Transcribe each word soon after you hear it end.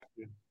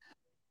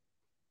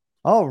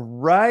All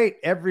right,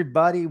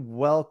 everybody,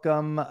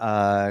 welcome.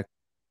 Al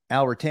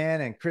Rattan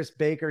and Chris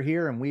Baker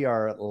here, and we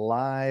are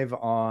live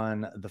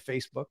on the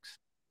Facebooks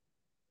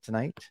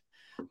tonight,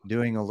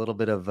 doing a little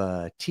bit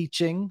of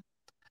teaching.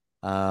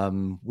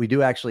 We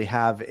do actually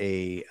have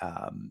a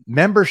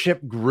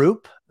membership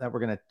group that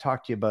we're going to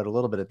talk to you about a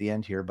little bit at the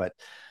end here, but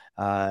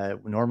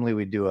normally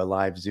we do a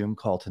live Zoom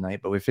call tonight,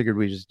 but we figured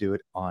we just do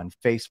it on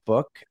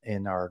Facebook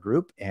in our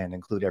group and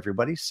include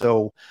everybody.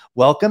 So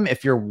welcome.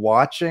 If you're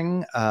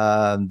watching,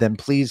 then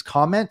please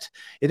comment.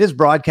 It is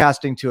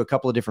broadcasting to a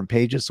couple of different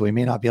pages, so we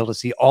may not be able to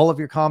see all of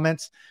your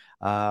comments,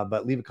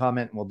 but leave a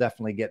comment and we'll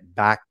definitely get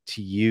back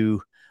to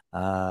you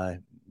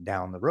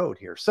down the road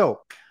here.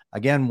 So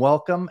again,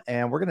 welcome.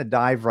 And we're going to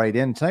dive right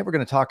in. Tonight, we're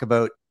going to talk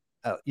about,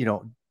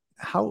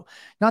 how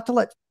not to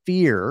let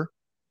fear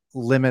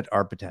limit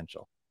our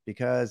potential.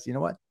 Because you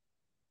know what?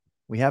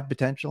 We have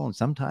potential and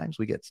sometimes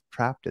we get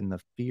trapped in the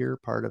fear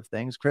part of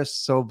things. Chris,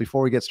 so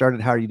before we get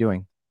started, how are you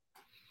doing?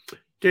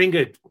 Doing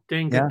good.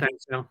 Doing good. Yeah,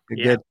 Thanks, Al.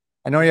 good.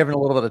 I know you're having a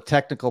little bit of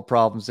technical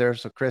problems there.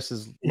 So Chris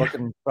is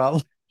looking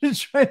probably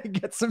trying to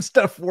get some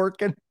stuff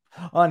working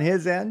on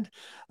his end.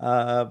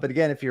 But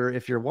again, if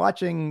you're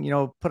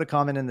watching, put a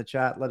comment in the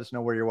chat. Let us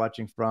know where you're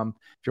watching from.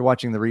 If you're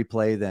watching the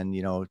replay, then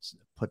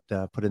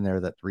put in there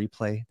that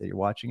replay that you're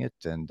watching it.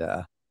 And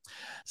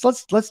so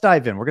let's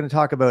dive in. We're going to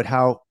talk about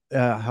how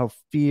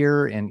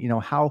fear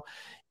and how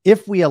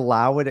if we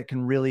allow it, it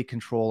can really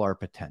control our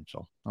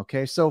potential.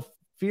 Okay, so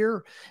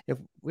fear. If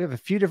we have a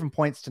few different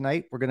points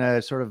tonight, we're going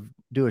to sort of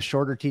do a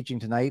shorter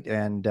teaching tonight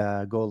and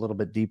go a little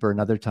bit deeper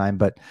another time.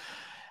 But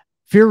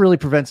fear really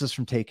prevents us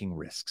from taking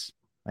risks.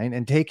 Right?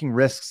 And taking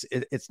risks,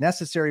 it's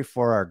necessary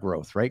for our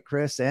growth, right,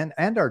 Chris, and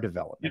our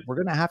development. We're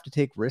going to have to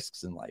take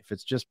risks in life.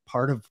 It's just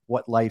part of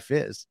what life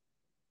is.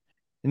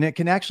 And it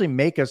can actually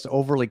make us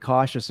overly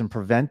cautious and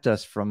prevent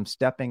us from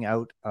stepping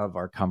out of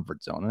our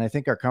comfort zone. And I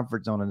think our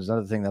comfort zone is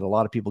another thing that a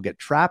lot of people get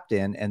trapped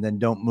in and then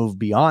don't move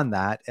beyond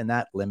that. And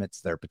that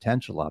limits their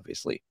potential,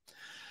 obviously.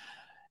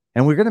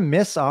 And we're going to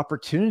miss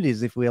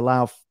opportunities if we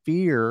allow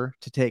fear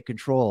to take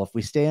control, if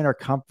we stay in our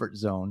comfort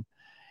zone.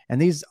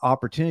 And these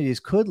opportunities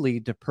could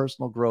lead to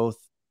personal growth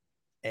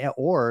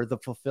or the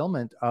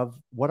fulfillment of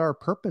what our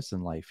purpose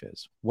in life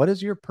is. What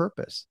is your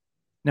purpose?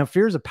 Now,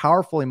 fear is a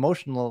powerful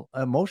emotional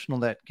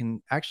that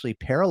can actually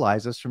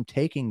paralyze us from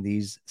taking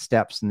these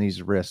steps and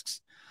these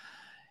risks.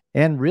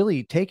 And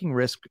really, taking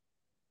risk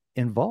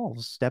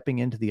involves stepping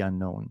into the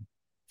unknown,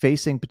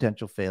 facing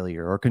potential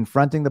failure, or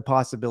confronting the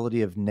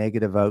possibility of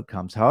negative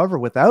outcomes. However,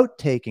 without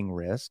taking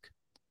risk,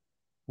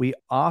 we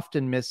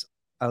often miss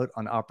out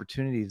on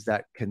opportunities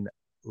that can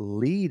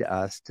lead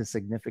us to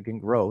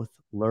significant growth,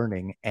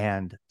 learning,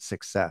 and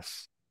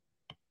success.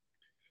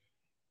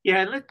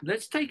 Yeah,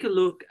 let's take a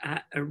look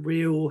at a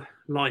real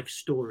life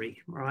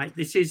story, right?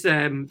 This is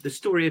the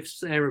story of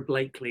Sarah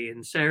Blakely.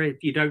 And Sarah,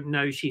 if you don't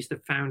know, she's the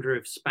founder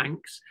of Spanx.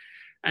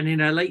 And in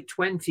her late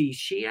 20s,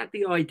 she had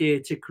the idea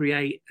to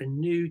create a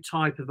new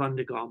type of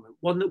undergarment,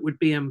 one that would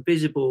be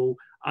invisible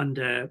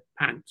under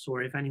pants,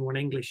 or if anyone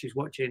English is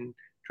watching,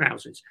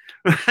 trousers,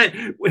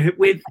 right?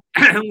 with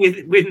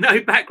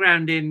no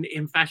background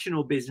in fashion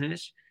or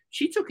business.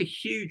 She took a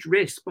huge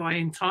risk by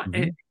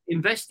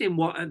investing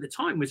what at the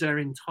time was her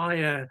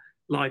entire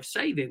life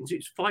savings.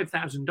 It's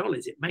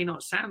 $5,000. It may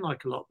not sound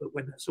like a lot, but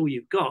when that's all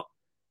you've got,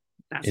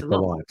 that's a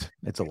lot.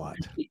 It's a lot.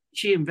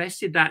 She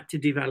invested that to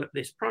develop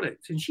this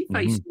product, and she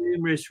faced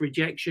numerous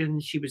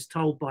rejections. She was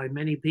told by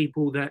many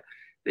people that,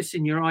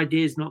 listen, your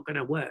idea is not going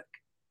to work.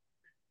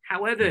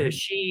 However,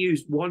 she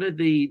used one of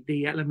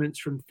the elements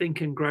from Think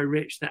and Grow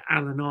Rich that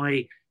Al and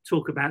I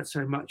talk about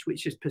so much,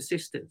 which is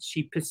persistence.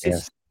 She persisted.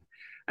 Yes.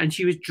 And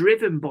she was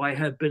driven by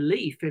her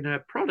belief in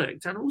her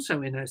product and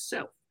also in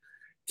herself.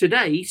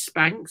 Today,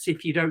 Spanx,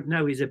 if you don't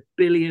know, is $1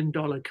 billion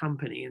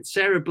company. And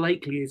Sarah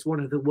Blakely is one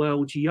of the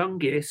world's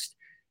youngest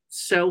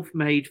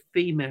self-made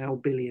female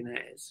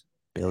billionaires.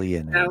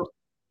 Billionaire. Now,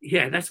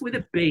 yeah, that's with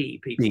a B,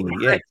 people.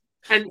 B, right?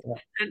 Yeah.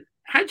 And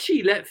had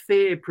she let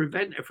fear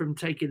prevent her from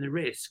taking the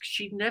risk,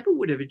 she never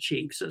would have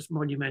achieved such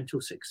monumental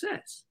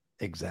success.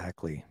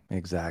 Exactly.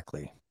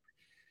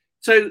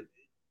 So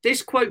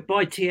this quote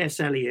by T.S.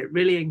 Eliot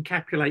really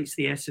encapsulates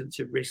the essence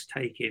of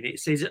risk-taking. It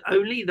says,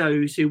 only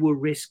those who will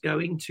risk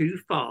going too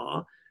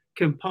far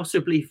can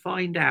possibly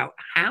find out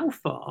how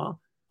far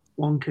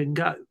one can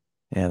go.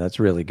 Yeah, that's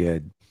really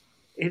good.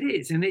 It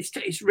is. And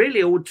it's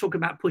really all talk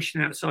about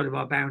pushing outside of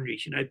our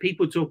boundaries. You know,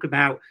 people talk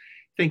about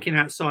thinking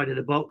outside of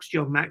the box.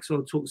 John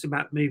Maxwell talks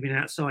about moving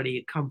outside of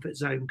your comfort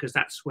zone because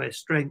that's where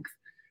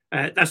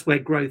that's where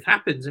growth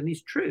happens. And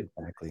it's true.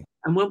 Exactly.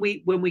 And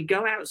when we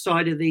go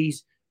outside of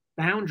these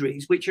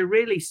boundaries, which are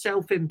really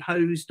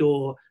self-imposed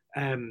or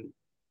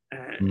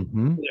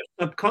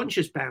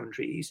subconscious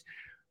boundaries,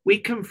 we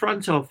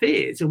confront our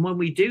fears. And when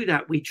we do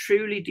that, we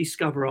truly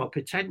discover our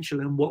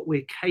potential and what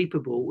we're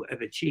capable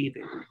of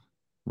achieving.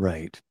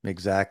 Right.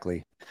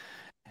 Exactly.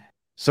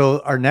 So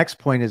our next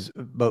point is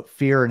about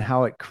fear and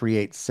how it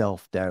creates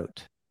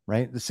self-doubt,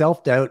 right? The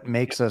self-doubt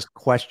makes us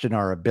question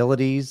our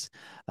abilities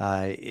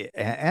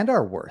and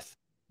our worth.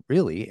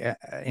 really.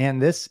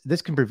 And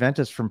this can prevent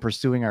us from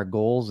pursuing our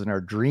goals and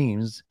our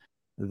dreams,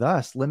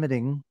 thus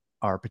limiting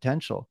our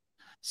potential.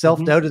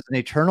 Self-doubt is an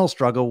eternal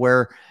struggle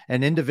where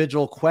an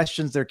individual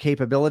questions their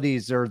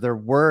capabilities or their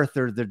worth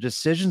or their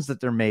decisions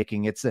that they're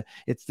making. It's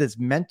this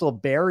mental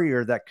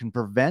barrier that can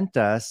prevent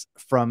us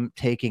from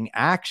taking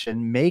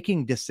action,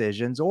 making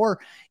decisions, or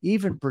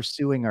even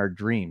pursuing our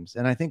dreams.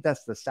 And I think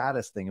that's the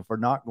saddest thing. If we're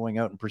not going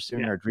out and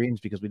pursuing our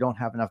dreams because we don't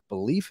have enough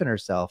belief in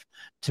ourselves,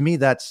 to me,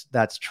 that's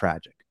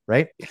tragic.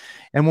 Right.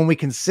 And when we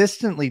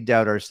consistently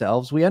doubt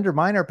ourselves, we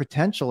undermine our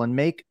potential and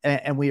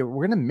we're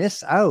going to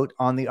miss out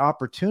on the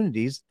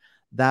opportunities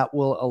that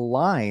will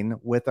align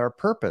with our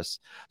purpose.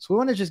 So we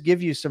want to just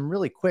give you some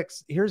really quick,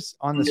 here's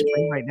on the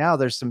screen right now,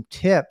 there's some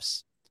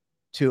tips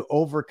to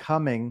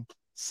overcoming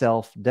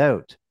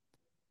self-doubt.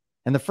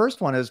 And the first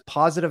one is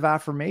positive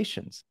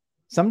affirmations.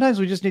 Sometimes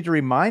we just need to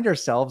remind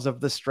ourselves of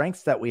the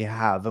strengths that we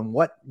have and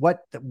what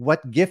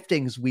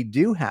giftings we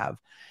do have.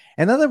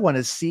 Another one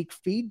is seek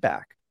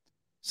feedback.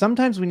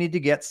 Sometimes we need to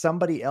get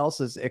somebody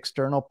else's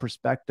external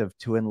perspective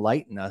to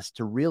enlighten us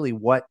to really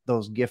what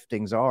those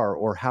giftings are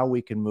or how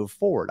we can move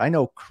forward. I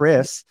know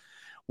Chris,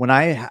 when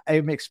I'm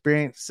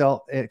experiencing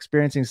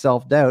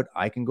self-doubt,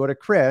 I can go to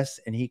Chris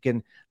and he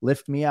can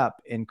lift me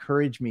up,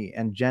 encourage me,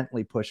 and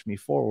gently push me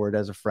forward,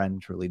 as a friend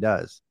truly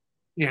does.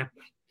 Yeah.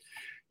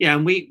 Yeah.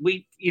 And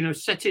we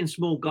setting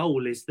small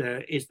goal is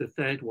the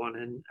third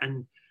one.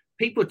 And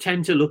people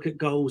tend to look at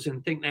goals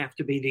and think they have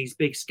to be these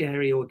big,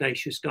 scary,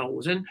 audacious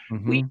goals. And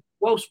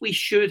whilst we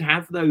should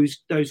have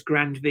those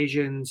grand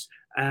visions,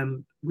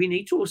 we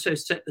need to also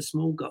set the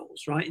small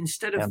goals, right?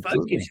 Instead of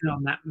focusing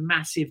on that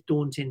massive,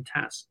 daunting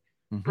task,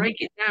 break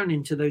it down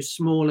into those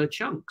smaller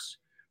chunks,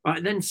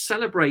 right? Then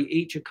celebrate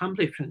each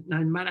accomplishment, no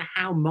matter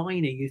how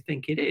minor you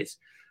think it is.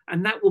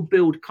 And that will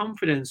build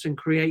confidence and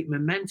create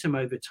momentum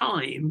over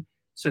time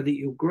so that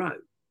you'll grow.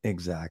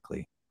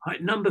 Exactly.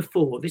 Right, number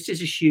 4, this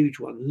is a huge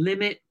one,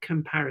 limit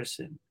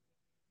comparison.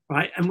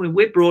 Right. And when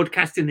we're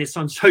broadcasting this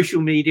on social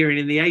media, and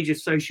in the age of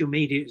social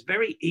media, it's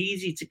very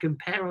easy to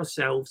compare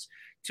ourselves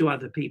to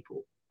other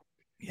people.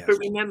 Yes. But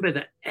remember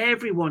that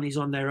everyone is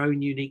on their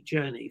own unique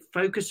journey.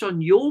 Focus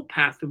on your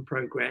path and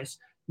progress,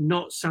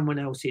 not someone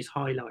else's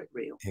highlight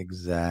reel.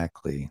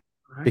 Exactly.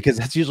 Right? Because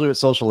that's usually what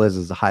social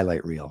is a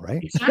highlight reel,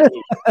 right?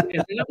 Exactly.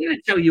 Yeah, they're not going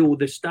to tell you all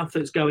the stuff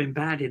that's going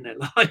bad in their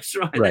lives,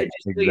 right? Right.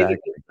 Exactly.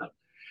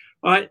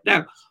 All right.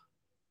 Now,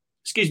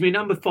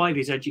 number 5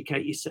 is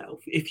educate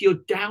yourself. If you're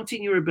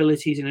doubting your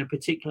abilities in a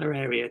particular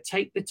area,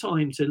 take the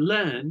time to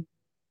learn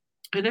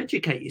and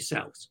educate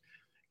yourselves.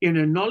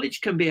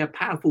 Knowledge can be a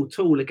powerful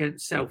tool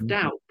against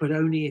self-doubt, but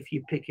only if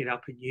you pick it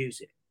up and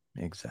use it.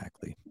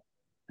 Exactly.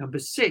 Number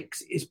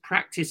 6 is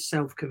practice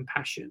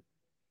self-compassion.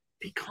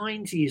 Be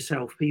kind to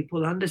yourself,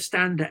 people.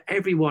 Understand that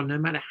everyone, no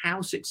matter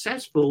how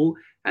successful,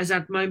 has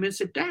had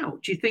moments of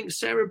doubt. Do you think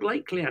Sara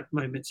Blakely had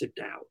moments of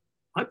doubt?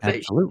 I bet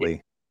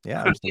absolutely.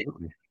 Yeah,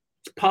 absolutely.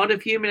 It's part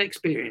of human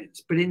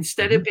experience. But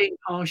instead of being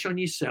harsh on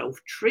yourself,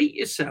 treat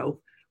yourself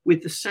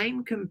with the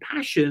same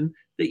compassion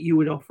that you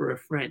would offer a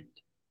friend.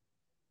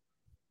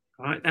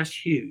 All right, that's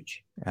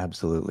huge.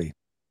 Absolutely.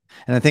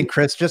 And I think,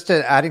 Chris, just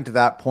adding to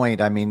that point,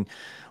 I mean,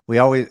 we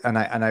always, and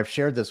I've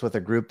shared this with a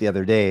group the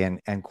other day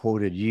and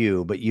quoted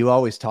you, but you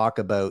always talk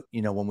about,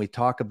 when we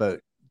talk about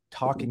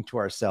talking to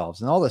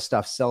ourselves and all this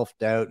stuff,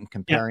 self-doubt and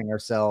comparing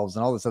ourselves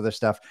and all this other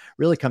stuff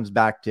really comes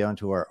back down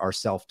to our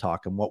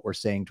self-talk and what we're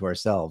saying to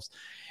ourselves.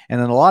 And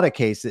in a lot of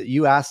cases,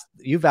 you've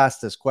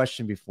asked this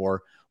question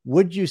before,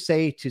 would you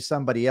say to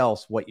somebody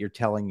else what you're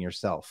telling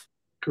yourself?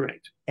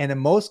 Correct. And in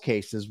most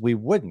cases, we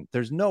wouldn't.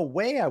 There's no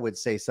way I would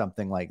say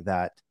something like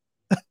that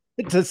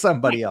to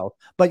somebody else,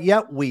 but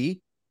yet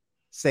we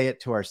say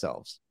it to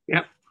ourselves.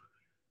 Yep,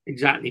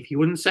 exactly. If you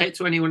wouldn't say it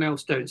to anyone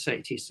else, don't say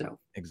it to yourself.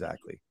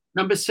 Exactly.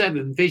 Number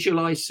 7,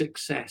 visualize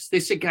success.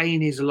 This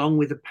again is along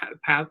with the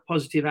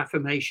positive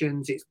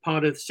affirmations. It's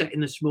part of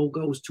setting the small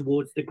goals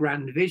towards the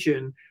grand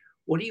vision.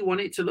 What do you want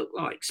it to look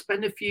like?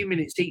 Spend a few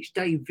minutes each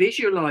day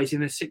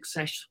visualizing a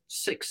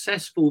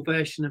successful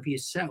version of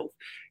yourself.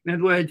 In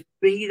other words,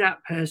 be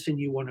that person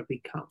you want to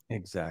become.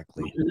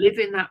 Exactly. Live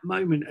in that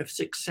moment of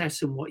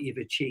success and what you've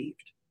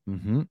achieved.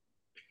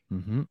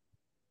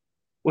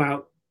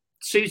 Well,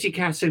 Susie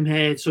Kassem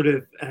here sort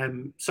of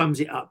sums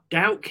it up.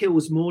 Doubt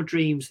kills more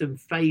dreams than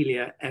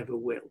failure ever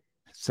will.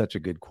 Such a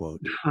good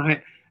quote.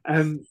 Right.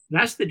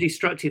 That's the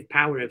destructive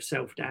power of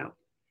self-doubt.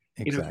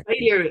 Exactly.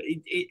 Failure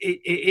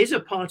it is a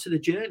part of the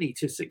journey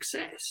to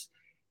success.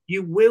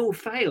 You will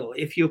fail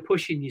if you're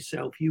pushing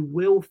yourself. You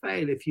will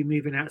fail if you're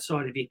moving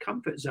outside of your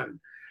comfort zone.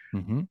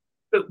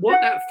 But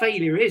what that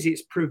failure is,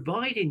 it's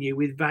providing you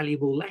with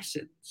valuable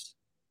lessons.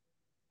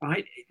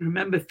 Right?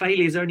 Remember,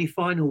 failure is only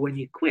final when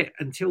you quit.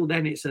 Until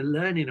then, it's a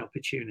learning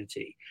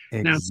opportunity.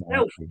 Exactly. Now,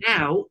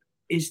 self-doubt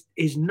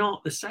is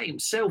not the same.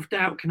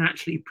 Self-doubt can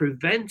actually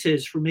prevent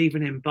us from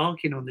even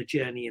embarking on the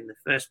journey in the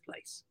first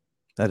place.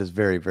 That is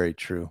very, very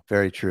true.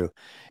 Very true.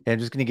 And I'm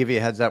just going to give you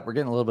a heads up. We're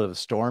getting a little bit of a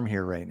storm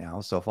here right now.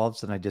 So if all of a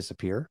sudden I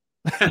disappear,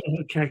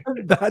 okay,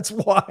 that's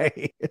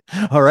why.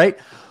 All right.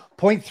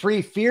 Point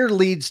 3, fear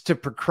leads to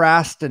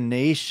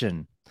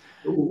procrastination.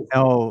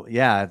 Oh,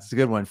 yeah, it's a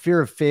good one.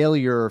 Fear of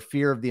failure or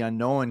fear of the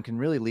unknown can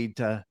really lead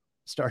to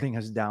starting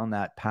us down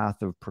that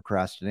path of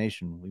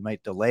procrastination. We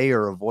might delay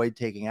or avoid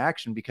taking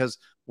action because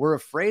we're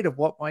afraid of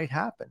what might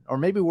happen, or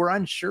maybe we're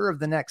unsure of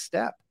the next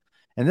step.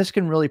 And this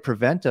can really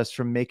prevent us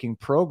from making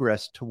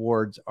progress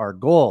towards our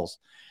goals.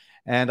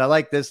 And I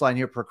like this line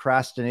here: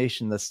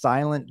 procrastination, the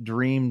silent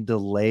dream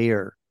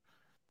delayer.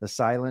 The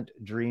silent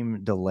dream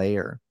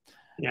delayer.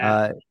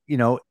 Yeah. You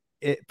know,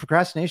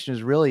 procrastination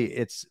is really,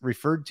 it's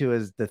referred to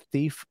as the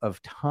thief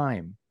of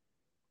time.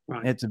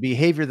 Right. It's a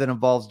behavior that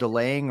involves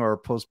delaying or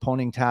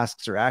postponing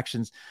tasks or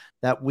actions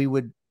that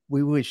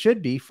we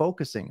should be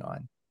focusing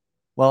on.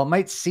 While it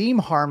might seem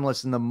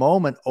harmless in the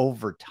moment,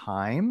 over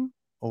time,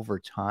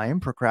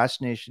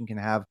 procrastination can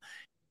have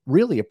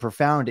really a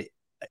profound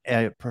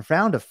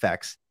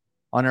effects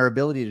on our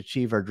ability to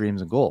achieve our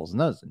dreams and goals.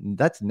 And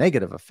that's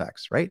negative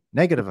effects, right?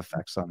 Negative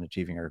effects on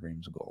achieving our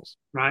dreams and goals.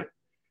 Right.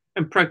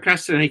 And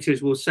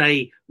procrastinators will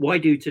say, why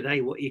do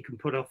today what you can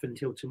put off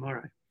until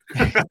tomorrow?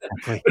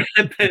 Exactly.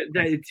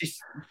 Just,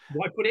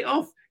 why put it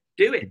off?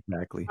 Do it.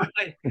 Exactly.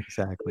 Right?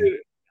 Exactly. So,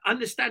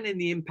 understanding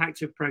the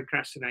impact of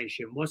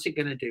procrastination, what's it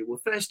going to do?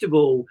 Well, first of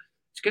all,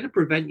 it's going to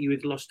prevent you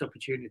with lost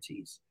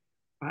opportunities.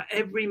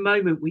 Every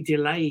moment we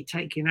delay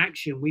taking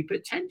action, we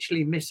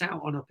potentially miss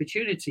out on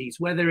opportunities,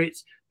 whether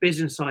it's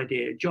business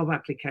idea, job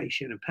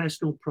application, a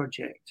personal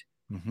project.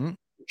 Mm-hmm.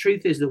 The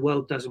truth is the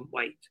world doesn't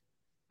wait.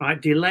 Right?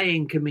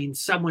 Delaying can mean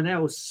someone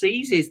else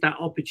seizes that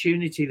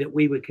opportunity that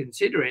we were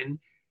considering.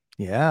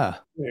 Yeah.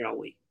 Where are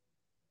we?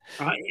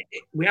 Right?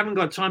 We haven't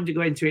got time to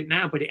go into it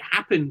now, but it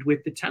happened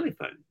with the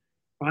telephone.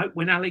 Right?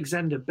 When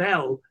Alexander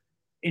Bell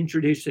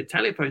introduced the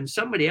telephone,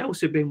 somebody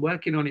else had been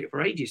working on it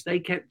for ages. They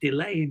kept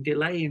delaying.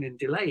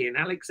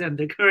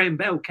 Alexander Graham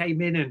Bell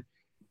came in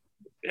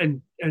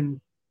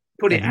and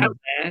put it out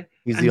there.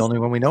 He's the only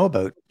one we know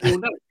about.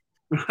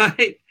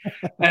 Right?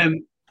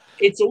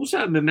 It's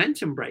also a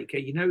momentum breaker.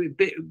 You know,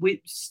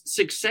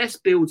 success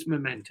builds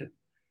momentum.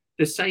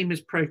 The same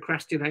as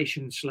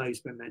procrastination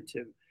slows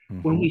momentum.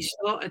 Mm-hmm. When we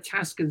start a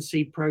task and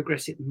see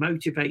progress, it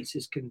motivates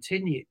us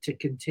to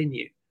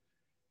continue.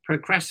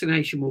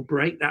 Procrastination will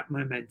break that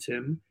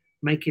momentum,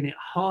 making it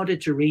harder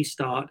to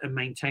restart and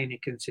maintain a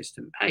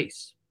consistent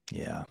pace.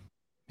 Yeah.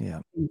 Yeah.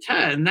 In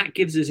turn, that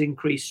gives us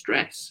increased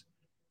stress.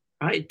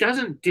 Right? It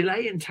doesn't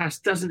delay in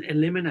task doesn't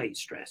eliminate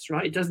stress,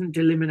 right? It doesn't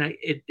eliminate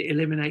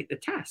the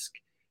task.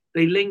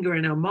 They linger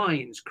in our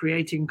minds,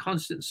 creating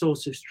constant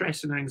source of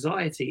stress and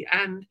anxiety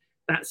and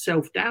that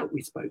self-doubt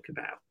we spoke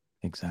about.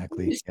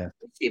 Exactly. This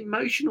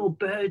emotional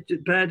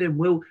burden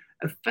will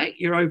affect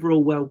your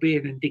overall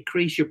well-being and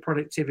decrease your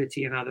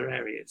productivity in other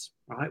areas,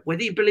 right?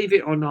 Whether you believe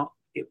it or not,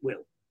 it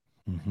will.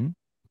 Mm-hmm.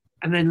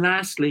 And then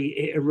lastly,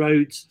 it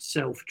erodes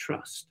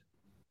self-trust.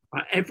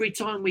 Right? Every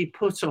time we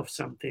put off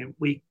something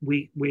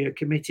we are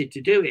committed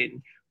to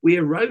doing, we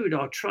erode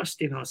our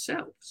trust in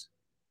ourselves.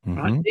 Mm-hmm.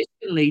 Right? This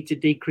can lead to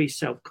decreased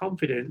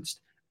self-confidence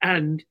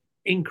and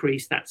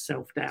increase that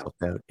self-doubt.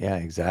 Yeah,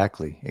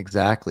 exactly.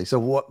 So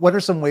what are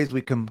some ways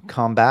we can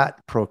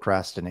combat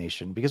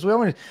procrastination? Because we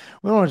don't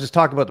want to just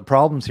talk about the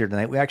problems here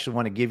tonight. We actually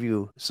want to give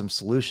you some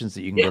solutions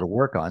that you can go to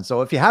work on.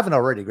 So if you haven't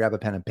already, grab a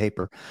pen and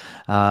paper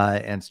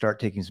and start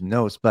taking some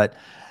notes. But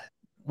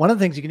one of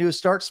the things you can do is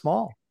start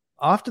small.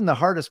 Often the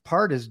hardest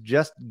part is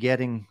just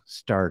getting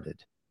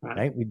started,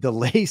 right? We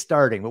delay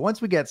starting, but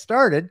once we get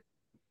started,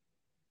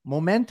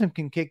 momentum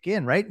can kick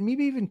in, right?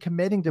 Maybe even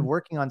committing to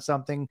working on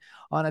something,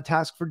 on a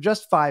task for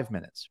just 5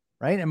 minutes,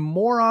 right? And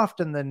more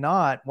often than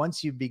not,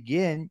 once you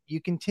begin,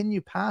 you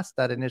continue past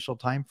that initial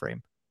time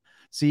frame.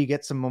 So you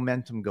get some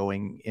momentum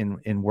going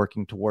in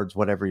working towards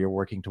whatever you're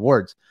working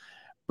towards.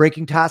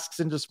 Breaking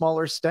tasks into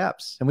smaller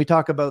steps. And we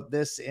talk about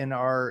this in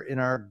our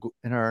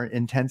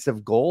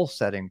intensive goal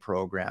setting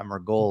program or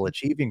goal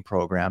achieving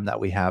program that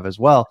we have as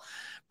well.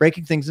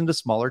 Breaking things into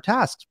smaller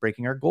tasks,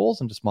 breaking our goals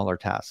into smaller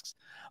tasks.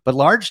 But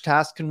large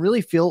tasks can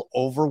really feel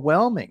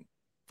overwhelming.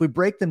 If we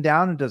break them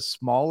down into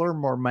smaller,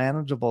 more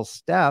manageable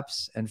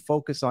steps and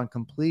focus on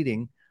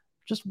completing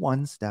just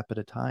one step at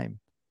a time,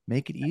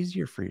 make it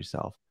easier for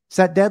yourself.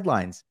 Set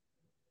deadlines.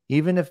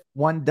 Even if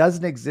one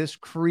doesn't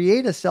exist,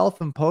 create a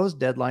self-imposed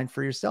deadline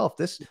for yourself.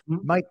 This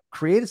might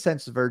create a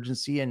sense of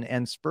urgency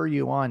and spur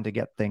you on to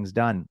get things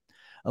done.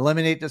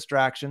 Eliminate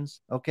distractions.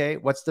 Okay,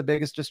 what's the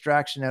biggest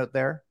distraction out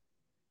there?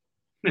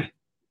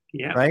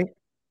 Yeah. Right?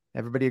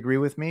 Everybody agree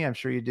with me? I'm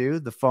sure you do.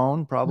 The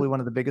phone, probably one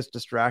of the biggest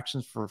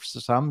distractions for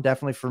some,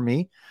 definitely for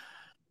me.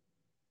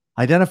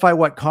 Identify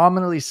what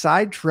commonly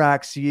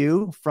sidetracks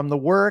you from the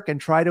work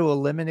and try to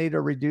eliminate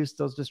or reduce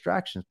those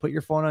distractions. Put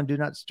your phone on Do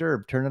Not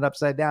Disturb, turn it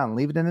upside down,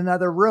 leave it in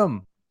another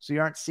room so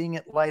you aren't seeing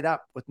it light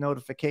up with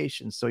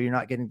notifications, so you're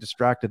not getting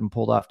distracted and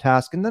pulled off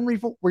task. And then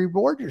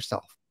reward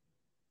yourself.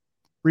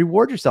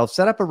 Reward yourself.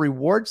 Set up a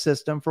reward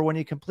system for when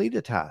you complete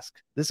a task.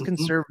 This can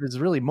serve as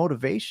really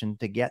motivation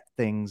to get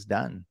things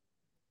done.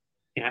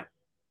 Yeah.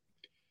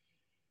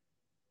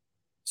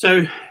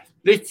 So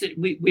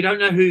we don't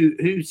know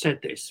who said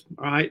this,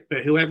 all right?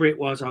 But whoever it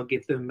was, I'll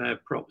give them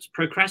props.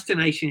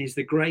 Procrastination is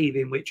the grave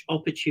in which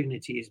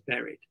opportunity is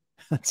buried.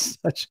 That's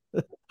such,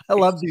 I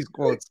love these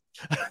quotes.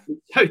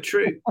 So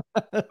true.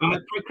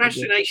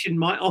 Procrastination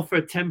might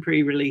offer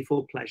temporary relief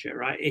or pleasure,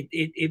 right?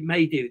 It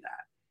may do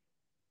that,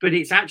 but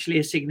it's actually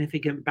a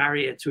significant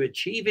barrier to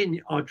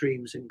achieving our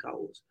dreams and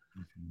goals.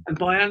 And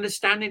by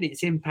understanding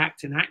its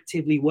impact and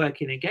actively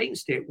working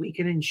against it, we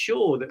can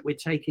ensure that we're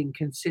taking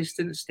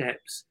consistent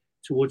steps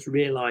towards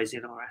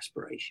realizing our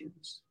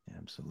aspirations.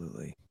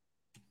 Absolutely.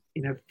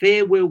 You know,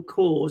 fear will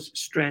cause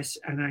stress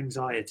and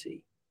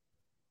anxiety,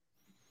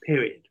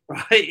 period,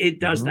 right? It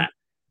does that.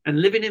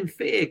 And living in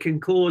fear can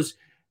cause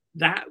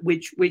that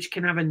which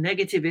can have a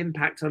negative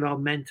impact on our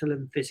mental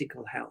and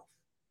physical health,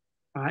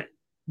 right?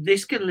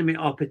 This can limit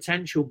our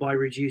potential by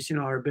reducing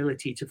our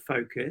ability to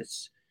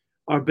focus,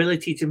 our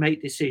ability to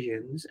make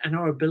decisions, and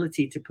our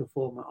ability to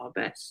perform at our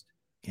best.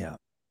 Yeah.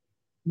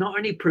 Not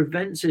only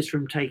prevents us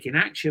from taking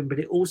action, but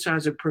it also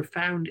has a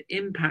profound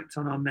impact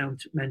on our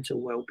mental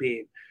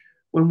well-being.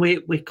 When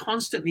we're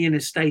constantly in a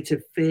state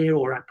of fear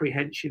or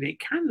apprehension, it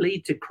can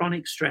lead to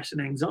chronic stress and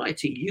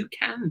anxiety. You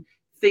can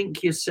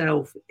think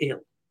yourself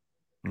ill,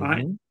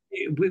 right?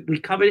 We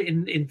covered it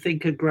in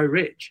Think and Grow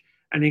Rich,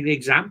 and an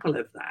example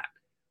of that,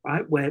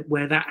 right,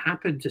 where that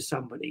happened to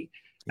somebody.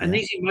 And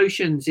these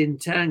emotions in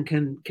turn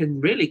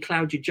can really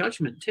cloud your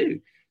judgment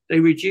too. They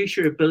reduce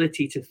your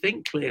ability to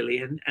think clearly,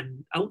 and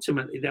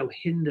ultimately they'll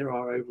hinder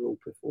our overall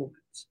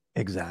performance.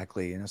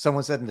 Exactly. And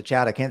someone said in the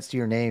chat, I can't see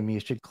your name. You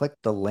should click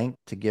the link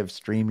to give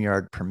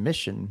StreamYard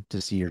permission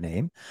to see your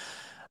name.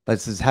 But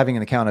it says having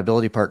an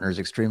accountability partner is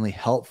extremely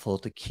helpful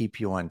to keep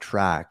you on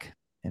track,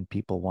 and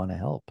people want to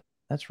help.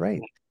 That's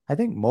right. I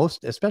think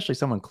most, especially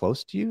someone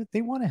close to you,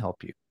 they want to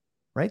help you,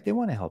 right? They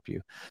want to help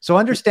you. So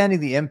understanding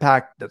the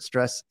impact that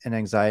stress and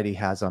anxiety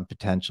has on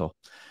potential,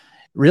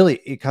 really,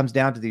 it comes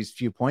down to these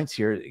few points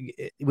here.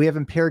 We have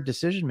impaired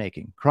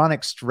decision-making.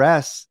 Chronic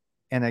stress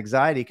and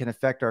anxiety can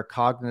affect our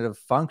cognitive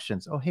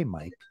functions. Oh, hey,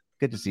 Mike,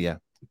 good to see you.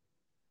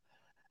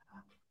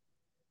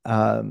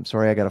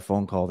 Sorry, I got a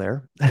phone call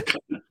there.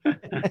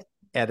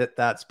 Edit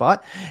that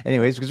spot.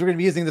 Anyways, because we're going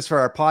to be using this for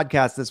our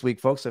podcast this week,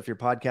 folks. So if you're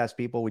podcast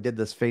people, we did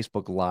this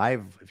Facebook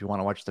Live. If you want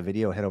to watch the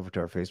video, head over to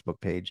our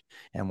Facebook page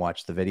and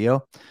watch the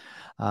video.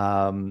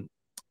 So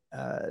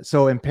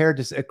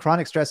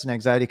chronic stress and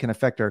anxiety can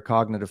affect our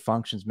cognitive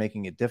functions,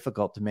 making it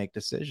difficult to make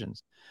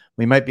decisions.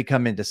 We might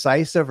become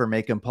indecisive or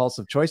make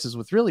impulsive choices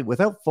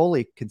without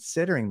fully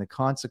considering the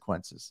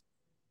consequences,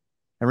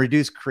 and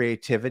reduce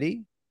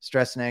creativity.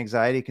 Stress and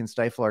anxiety can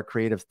stifle our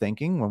creative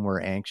thinking. When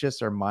we're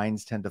anxious, our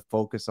minds tend to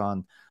focus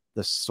on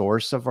the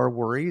source of our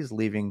worries,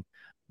 leaving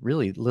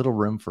really little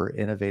room for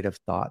innovative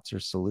thoughts or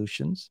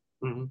solutions.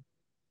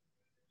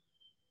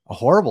 A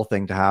horrible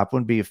thing to happen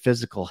would be a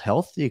physical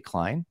health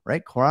decline,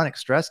 right? Chronic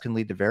stress can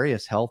lead to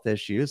various health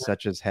issues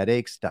such as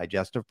headaches,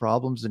 digestive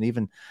problems, and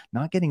even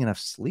not getting enough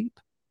sleep.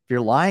 If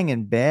you're lying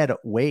in bed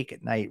awake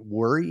at night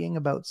worrying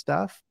about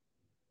stuff,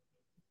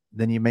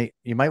 then you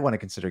might want to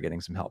consider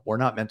getting some help. We're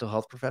not mental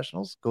health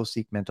professionals. Go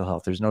seek mental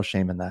health. There's no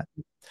shame in that,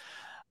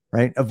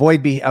 right?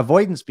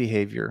 Avoidance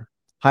behavior.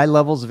 High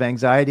levels of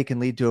anxiety can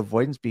lead to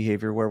avoidance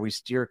behavior, where we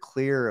steer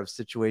clear of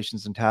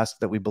situations and tasks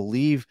that we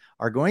believe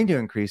are going to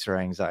increase our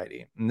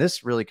anxiety. And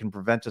this really can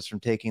prevent us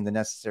from taking the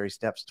necessary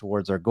steps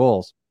towards our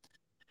goals.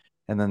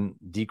 And then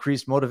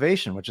decreased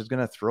motivation, which is going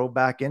to throw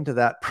back into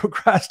that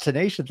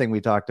procrastination thing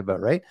we talked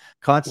about, right?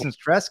 Constant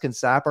stress can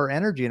sap our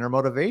energy and our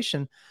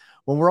motivation.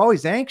 When we're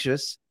always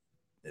anxious,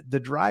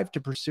 the drive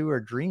to pursue our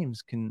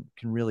dreams can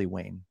really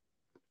wane.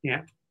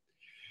 Yeah.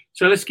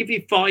 So let's give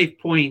you 5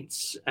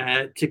 points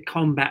to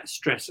combat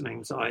stress and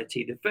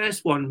anxiety. The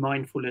first one,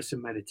 mindfulness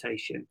and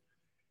meditation.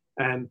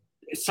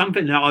 It's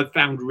something that I've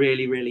found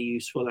really, really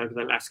useful over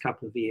the last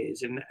couple of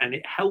years. And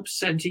it helps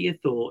center your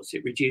thoughts.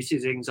 It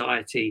reduces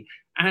anxiety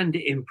and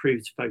it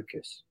improves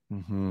focus.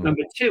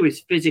 Number 2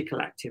 is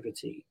physical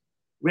activity.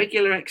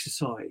 Regular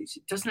exercise.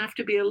 It doesn't have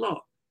to be a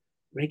lot.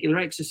 Regular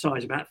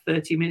exercise, about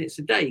 30 minutes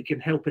a day, can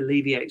help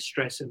alleviate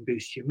stress and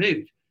boost your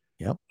mood.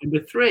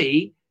 Number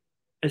 3,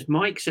 as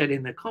Mike said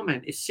in the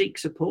comment, is seek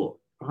support,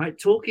 right?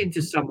 Talking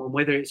to someone,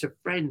 whether it's a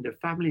friend, a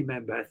family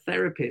member, a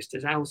therapist,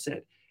 as Al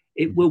said,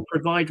 it will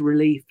provide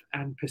relief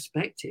and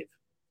perspective,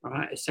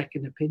 right? A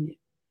second opinion.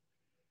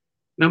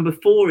 Number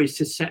 4 is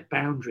to set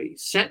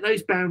boundaries. Set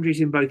those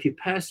boundaries in both your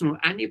personal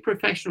and your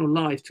professional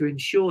life to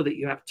ensure that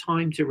you have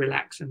time to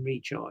relax and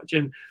recharge.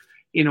 And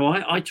you know,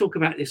 I talk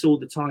about this all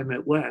the time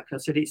at work. I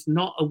said it's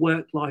not a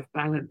work-life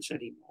balance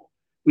anymore.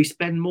 We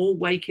spend more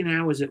waking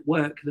hours at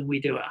work than we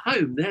do at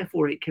home.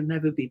 Therefore, it can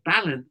never be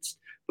balanced.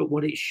 But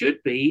what it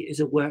should be is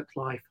a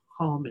work-life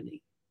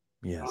harmony.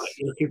 Yes. Right?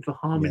 You're looking for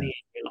harmony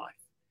in your life.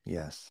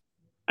 Yes.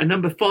 And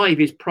number 5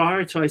 is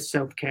prioritize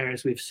self-care,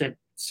 as we've said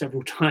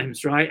several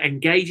times, right?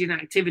 Engage in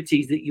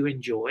activities that you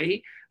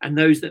enjoy and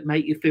those that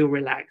make you feel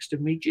relaxed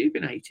and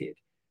rejuvenated.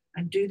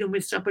 And do them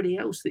with somebody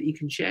else that you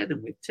can share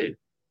them with too.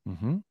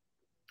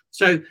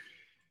 So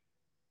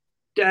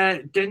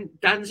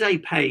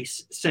Danze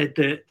Pace said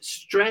that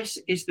stress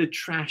is the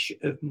trash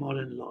of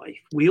modern life.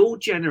 We all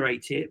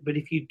generate it, but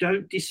if you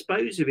don't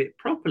dispose of it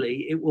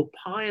properly, it will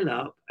pile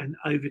up and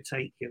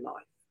overtake your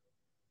life.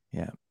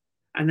 Yeah.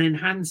 And then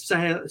Hans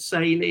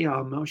Saley,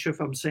 I'm not sure if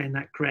I'm saying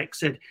that correct,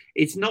 said,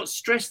 it's not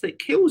stress that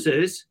kills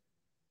us,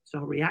 it's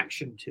our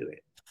reaction to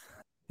it.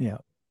 Yeah.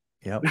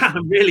 Yeah. I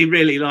really,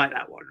 really like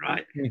that one,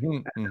 right?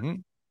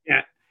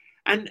 Yeah.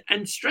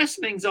 And stress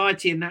and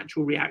anxiety are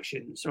natural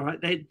reactions, all right?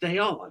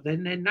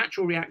 They're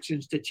natural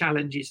reactions to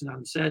challenges and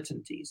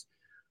uncertainties.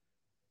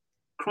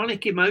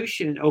 Chronic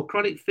emotion or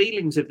chronic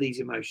feelings of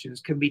these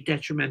emotions can be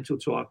detrimental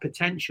to our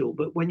potential,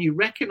 but when you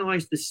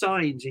recognize the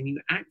signs and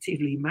you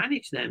actively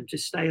manage them to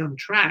stay on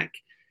track,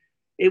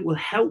 it will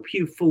help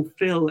you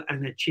fulfill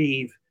and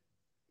achieve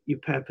your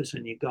purpose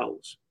and your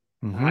goals.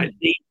 Right?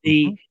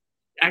 The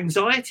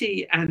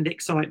anxiety and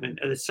excitement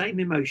are the same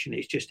emotion,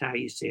 it's just how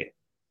you see it.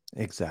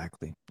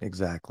 Exactly.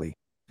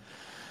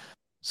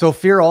 So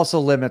fear also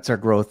limits our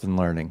growth and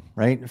learning,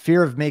 right?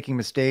 Fear of making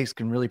mistakes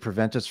can really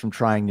prevent us from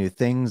trying new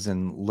things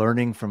and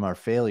learning from our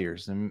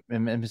failures. And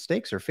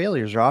mistakes or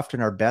failures are often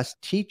our best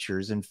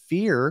teachers, and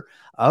fear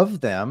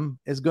of them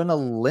is going to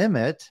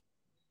limit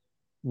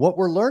what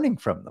we're learning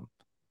from them,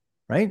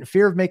 right?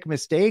 Fear of making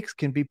mistakes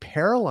can be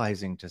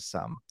paralyzing to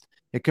some.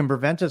 It can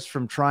prevent us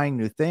from trying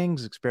new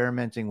things,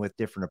 experimenting with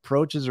different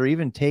approaches, or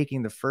even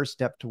taking the first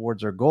step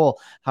towards our goal.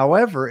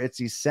 However,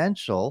 it's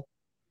essential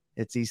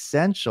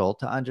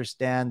to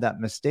understand that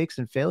mistakes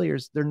and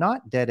failures, they're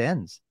not dead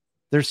ends.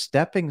 They're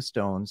stepping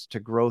stones to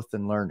growth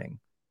and learning.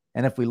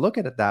 And if we look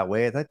at it that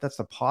way, that's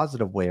a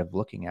positive way of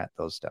looking at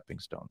those stepping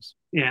stones.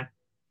 Yeah.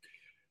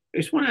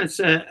 It's one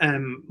that's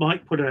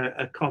Mike put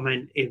a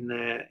comment in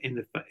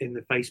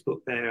the Facebook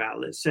there,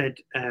 Al, that said,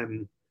 I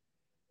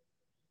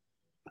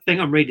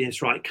think I'm reading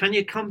this right. Can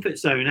your comfort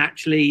zone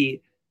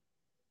actually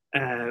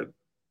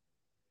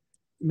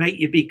make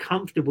you be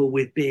comfortable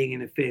with being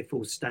in a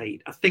fearful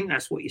state? I think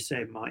that's what you're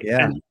saying, Mike.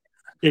 Yeah.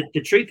 And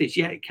the truth is,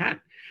 yeah, it can.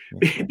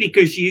 Yeah.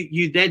 Because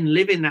you then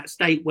live in that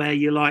state where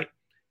you're like,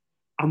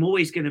 I'm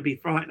always going to be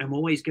frightened. I'm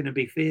always going to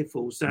be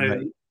fearful. So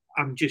right.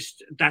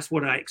 That's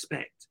what I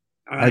expect.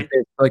 All right.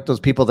 Like those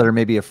people that are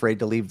maybe afraid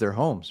to leave their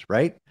homes,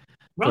 right?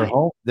 Right. Their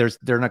home,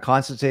 they're in a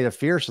constant state of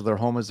fear. So their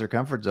home is their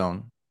comfort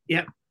zone.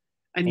 Yeah.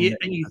 And you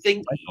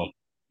think,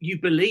 you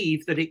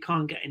believe that it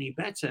can't get any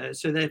better.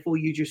 So therefore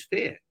you just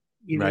fear.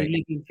 You know, you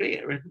live in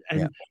fear,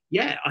 and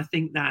yeah, I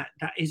think that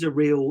is a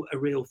real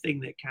thing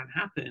that can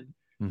happen,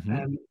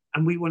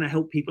 and we want to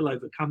help people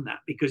overcome that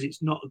because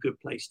it's not a good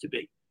place to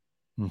be.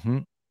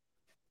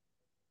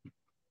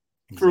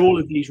 For all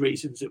of these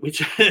reasons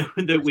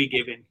that we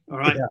give in. All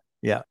right.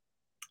 Yeah.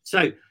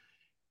 So,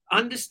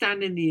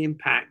 understanding the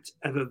impact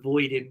of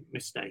avoiding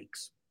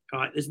mistakes.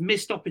 All right. There's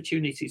missed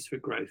opportunities for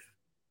growth.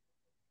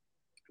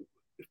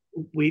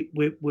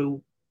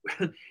 We'll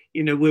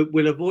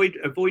we'll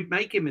avoid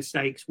making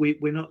mistakes.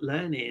 We're not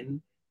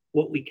learning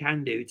what we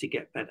can do to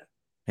get better.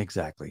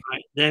 Exactly.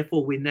 Right?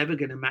 Therefore, we're never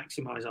going to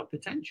maximize our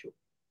potential.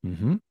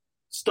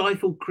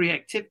 Stifle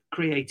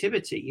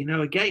creativity. You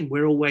know, again,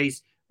 we're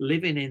always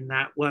living in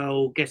that.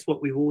 Well, guess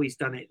what? We've always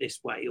done it this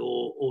way,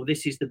 or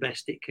this is the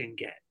best it can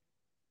get.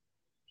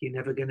 You're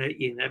never gonna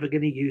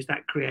use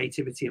that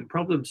creativity and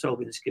problem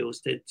solving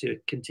skills to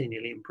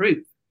continually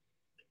improve.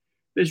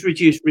 There's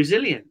reduced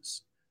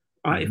resilience.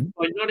 Right? If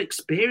we're not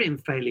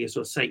experiencing failures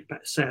or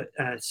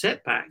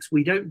setbacks,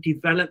 we don't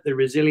develop the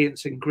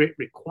resilience and grit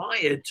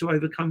required to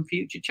overcome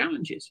future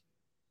challenges.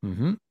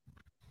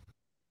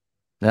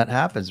 That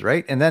happens,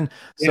 right? And then,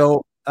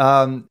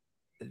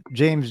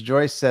 James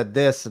Joyce said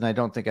this, and I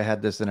don't think I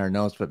had this in our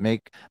notes, but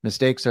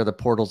mistakes are the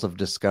portals of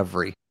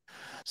discovery.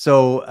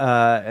 So,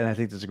 and I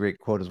think that's a great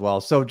quote as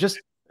well. So just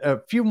a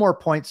few more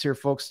points here,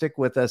 folks. Stick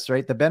with us,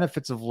 right? The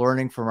benefits of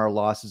learning from our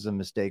losses and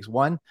mistakes.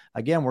 One,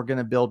 again, we're going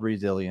to build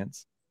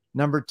resilience.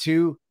 Number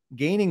two,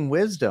 gaining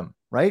wisdom,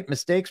 right?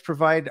 Mistakes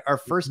provide our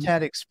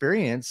firsthand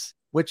experience,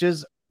 which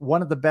is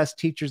one of the best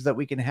teachers that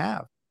we can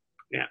have.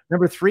 Yeah.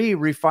 Number three,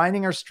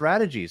 refining our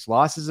strategies.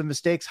 Losses and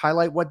mistakes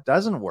highlight what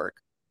doesn't work.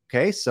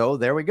 Okay, so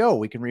there we go.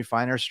 We can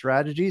refine our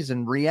strategies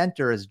and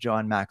re-enter, as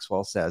John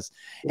Maxwell says.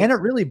 Yeah. And it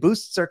really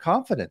boosts our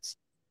confidence.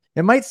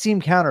 It might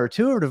seem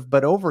counterintuitive,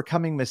 but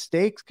overcoming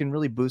mistakes can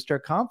really boost our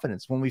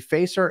confidence. When we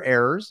face our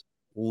errors,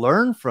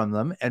 learn from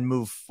them, and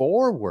move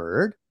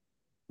forward,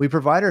 we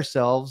proved to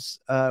ourselves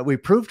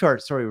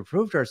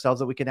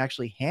that we can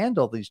actually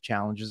handle these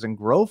challenges and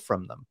grow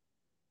from them.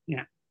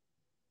 Yeah.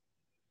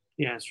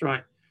 Yeah, that's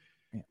right.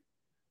 Yeah.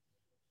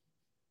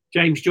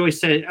 James Joyce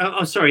said,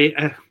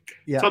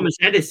 Thomas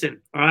Edison.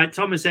 All right.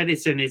 Thomas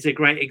Edison is a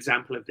great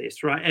example of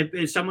this, right?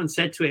 Someone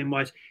said to him,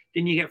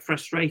 didn't you get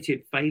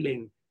frustrated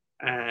failing,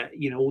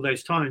 all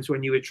those times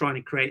when you were trying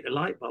to create the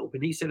light bulb?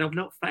 And he said, I've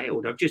not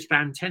failed. I've just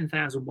found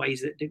 10,000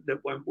 ways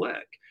that won't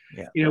work.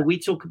 Yeah. We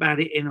talk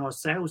about it in our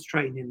sales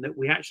training that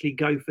we actually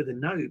go for the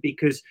no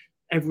because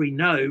every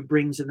no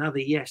brings another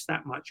yes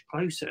that much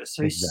closer.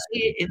 So see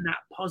it in that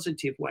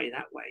positive way,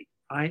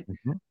 right?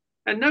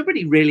 And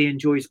nobody really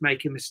enjoys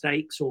making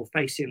mistakes or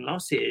facing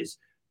losses,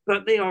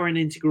 but they are an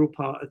integral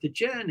part of the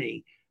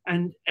journey.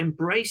 And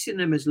embracing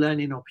them as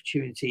learning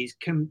opportunities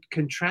can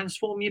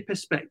transform your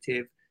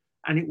perspective,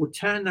 and it will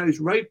turn those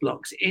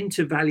roadblocks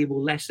into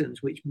valuable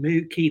lessons which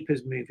keep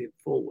us moving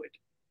forward.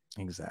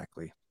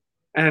 Exactly.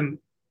 Um,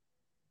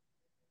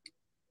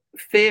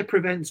 fear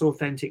prevents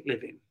authentic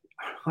living.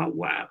 Oh,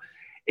 wow.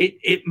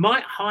 It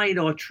might hide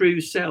our true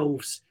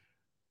selves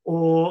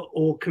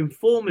or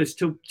conform us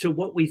to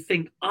what we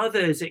think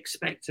others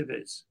expect of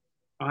us,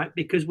 right?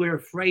 Because we're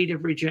afraid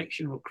of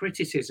rejection or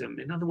criticism.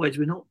 In other words,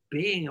 we're not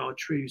being our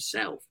true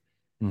self.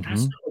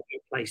 That's not a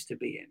good place to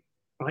be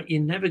in, right?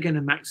 You're never going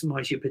to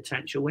maximize your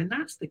potential when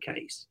that's the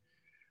case.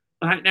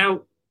 Right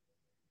now,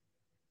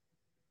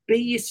 be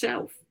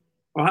yourself.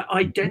 Right?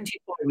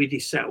 Identify with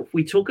yourself.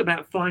 We talk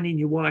about finding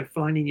your why,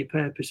 finding your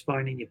purpose,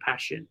 finding your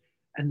passion,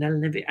 and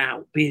then live it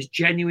out. Be as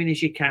genuine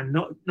as you can,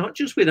 not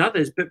just with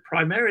others, but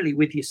primarily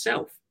with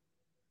yourself.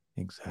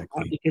 Exactly.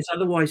 Right? Because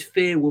otherwise,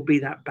 fear will be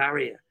that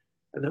barrier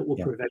that will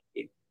prevent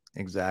you.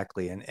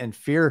 Exactly. And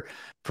fear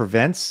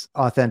prevents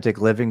authentic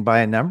living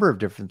by a number of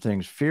different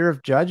things. Fear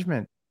of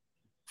judgment,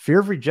 fear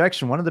of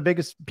rejection. One of the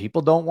biggest,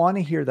 people don't want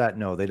to hear that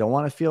no. They don't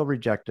want to feel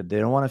rejected. They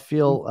don't want to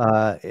feel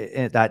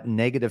that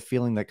negative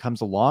feeling that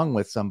comes along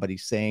with somebody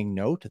saying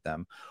no to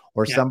them,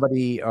 or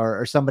somebody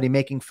or somebody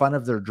making fun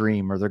of their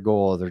dream or their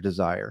goal or their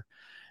desire.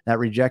 That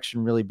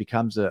rejection really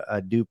becomes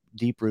a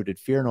deep-rooted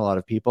fear in a lot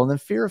of people. And then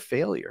fear of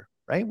failure,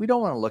 right? We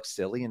don't want to look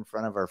silly in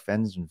front of our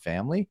friends and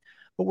family,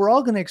 but we're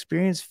all going to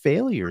experience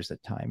failures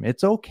at times.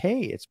 It's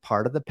okay. It's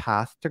part of the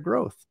path to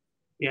growth.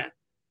 Yeah.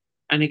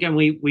 And again,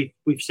 we've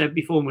said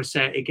before, and we'll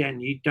say it again,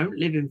 you don't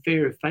live in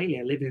fear of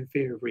failure, live in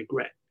fear of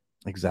regret.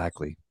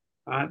 Exactly.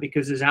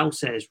 Because as Al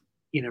says,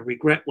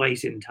 regret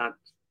weighs in tons.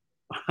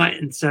 Right?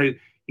 And so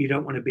you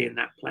don't want to be in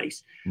that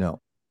place. No.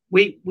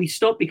 We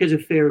stop because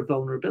of fear of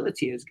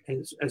vulnerability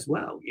as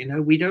well.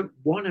 We don't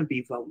want to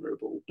be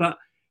vulnerable, but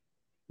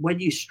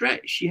when you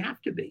stretch, you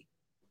have to be.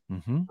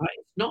 Right?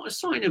 It's not a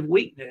sign of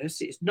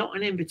weakness. It's not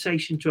an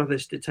invitation to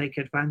others to take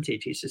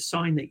advantage. It's a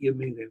sign that you're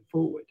moving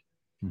forward.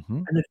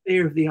 And the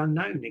fear of the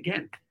unknown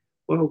again.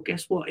 Well,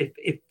 guess what?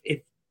 If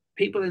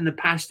people in the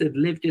past had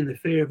lived in the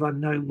fear of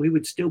unknown, we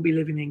would still be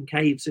living in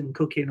caves and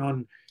cooking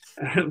on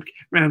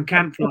around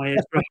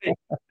campfires, right?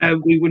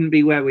 We wouldn't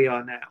be where we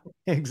are now.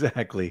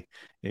 Exactly.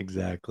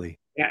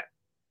 Yeah.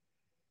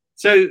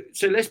 So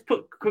let's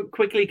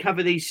quickly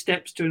cover these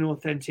steps to an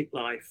authentic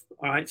life.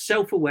 All right.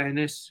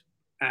 Self-awareness.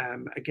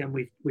 Again,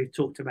 we've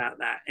talked about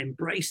that.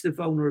 Embrace the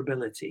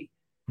vulnerability.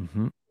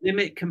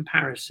 Limit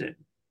comparison.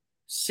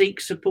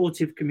 Seek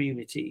supportive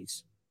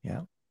communities.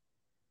 Yeah.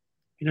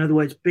 In other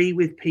words, be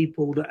with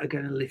people that are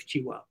going to lift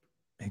you up.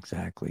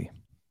 Exactly.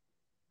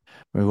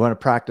 We want to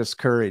practice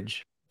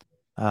courage.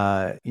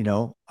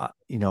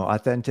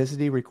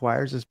 Authenticity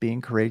requires us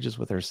being courageous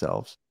with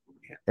ourselves.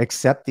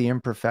 Accept the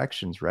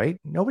imperfections, right?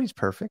 Nobody's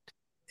perfect.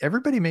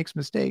 Everybody makes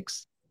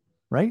mistakes,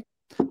 right?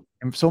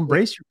 And so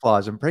embrace your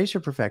flaws, embrace your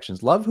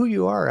perfections, love who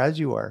you are as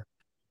you are.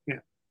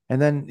 And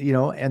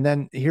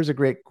then, here's a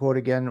great quote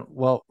again.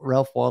 Well,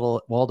 Ralph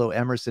Waldo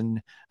Emerson,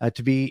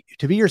 to be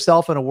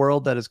yourself in a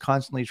world that is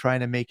constantly trying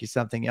to make you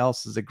something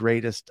else is the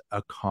greatest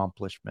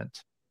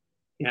accomplishment.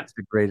 Yeah. It's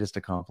the greatest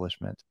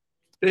accomplishment.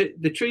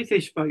 The truth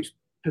is, folks,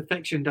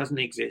 perfection doesn't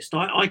exist.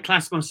 I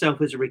class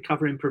myself as a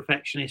recovering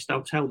perfectionist.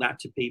 I'll tell that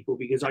to people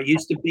because I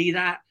used to be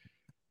that,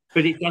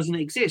 but it doesn't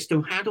exist.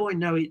 And how do I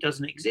know it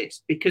doesn't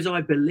exist? Because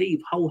I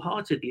believe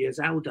wholeheartedly, as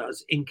Al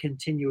does, in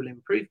continual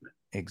improvement.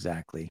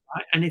 Exactly.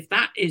 Right? And if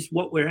that is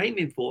what we're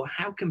aiming for,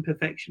 how can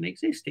perfection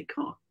exist? It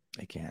can't.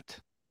 It can't.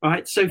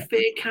 Right. So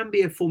fear can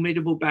be a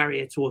formidable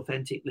barrier to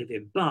authentic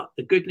living, but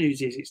the good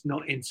news is it's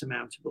not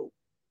insurmountable.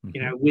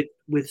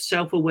 With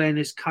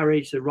self-awareness,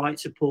 courage, the right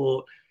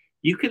support,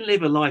 you can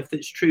live a life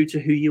that's true to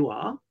who you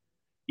are.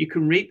 You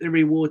can reap the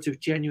rewards of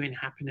genuine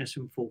happiness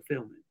and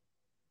fulfillment.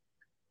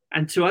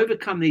 And to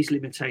overcome these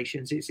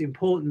limitations, it's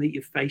important that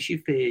you face your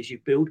fears, you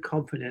build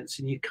confidence,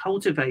 and you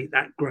cultivate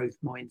that growth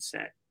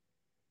mindset.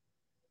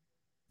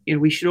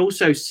 We should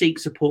also seek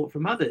support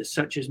from others,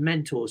 such as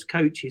mentors,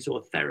 coaches,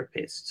 or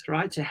therapists,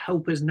 right, to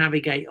help us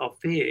navigate our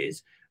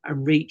fears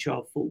and reach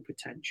our full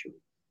potential.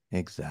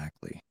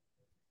 Exactly.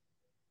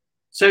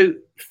 So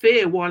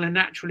fear, while a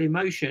natural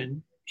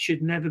emotion,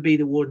 should never be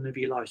the warden of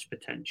your life's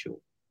potential.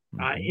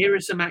 Here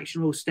are some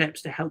actionable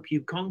steps to help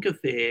you conquer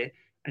fear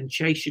and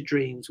chase your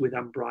dreams with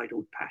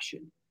unbridled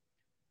passion.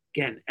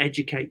 Again,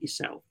 educate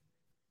yourself.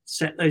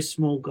 Set those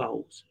small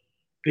goals.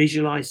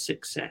 Visualize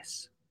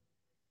success.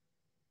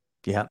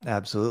 Yeah,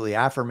 absolutely.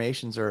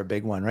 Affirmations are a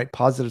big one, right?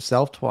 Positive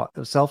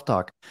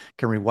self-talk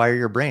can rewire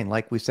your brain.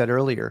 Like we said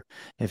earlier,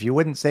 if you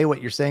wouldn't say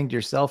what you're saying to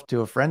yourself to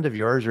a friend of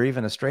yours or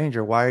even a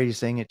stranger, why are you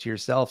saying it to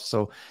yourself?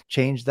 So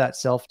change that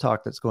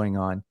self-talk that's going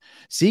on.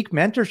 Seek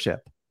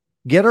mentorship.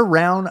 Get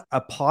around a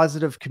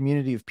positive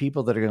community of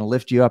people that are going to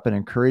lift you up and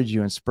encourage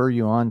you and spur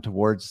you on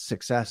towards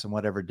success and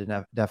whatever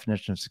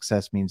definition of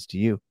success means to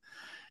you.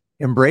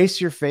 Embrace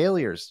your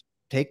failures.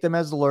 Take them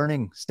as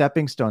learning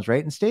stepping stones,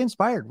 right? And stay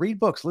inspired. Read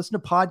books, listen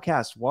to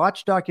podcasts,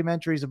 watch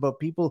documentaries about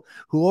people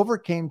who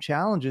overcame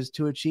challenges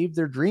to achieve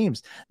their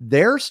dreams.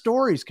 Their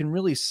stories can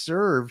really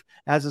serve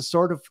as a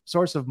sort of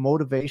source of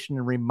motivation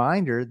and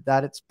reminder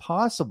that it's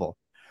possible.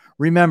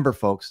 Remember,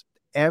 folks,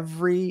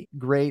 every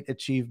great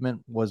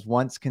achievement was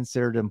once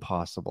considered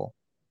impossible.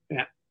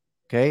 Yeah.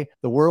 Okay.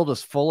 The world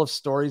is full of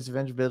stories of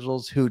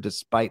individuals who,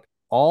 despite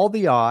all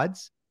the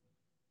odds,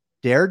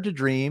 dared to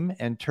dream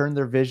and turn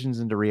their visions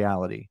into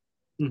reality.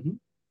 Mm-hmm.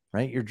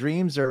 Right? Your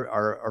dreams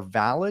are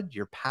valid.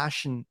 Your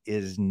passion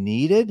is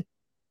needed.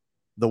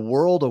 The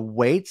world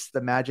awaits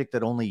the magic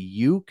that only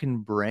you can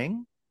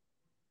bring.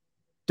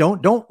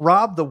 Don't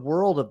rob the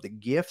world of the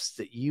gifts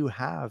that you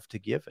have to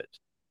give it.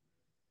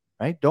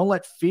 Right? Don't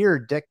let fear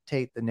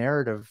dictate the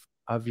narrative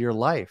of your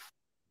life.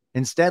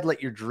 Instead,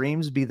 let your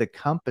dreams be the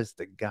compass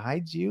that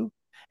guides you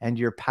and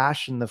your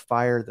passion the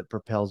fire that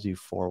propels you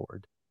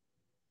forward.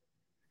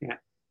 Yeah.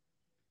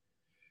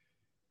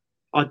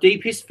 Our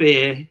deepest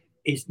fear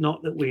is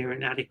not that we are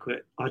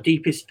inadequate. Our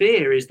deepest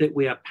fear is that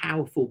we are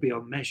powerful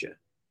beyond measure.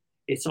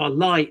 It's our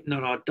light,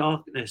 not our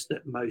darkness,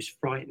 that most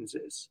frightens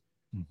us.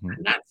 Mm-hmm.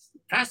 And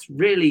that's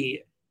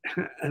really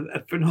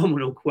a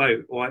phenomenal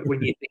quote, right?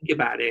 When you think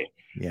about it.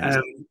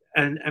 Yes.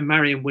 And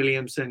Marianne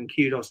Williamson,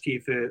 kudos to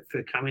you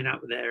for coming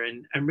up there.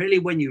 And really,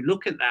 when you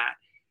look at that,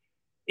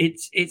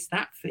 it's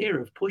that fear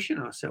of pushing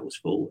ourselves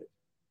forward,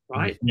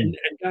 right? Mm-hmm. And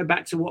go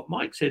back to what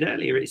Mike said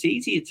earlier. It's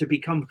easier to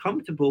become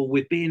comfortable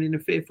with being in a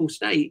fearful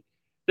state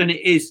than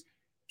it is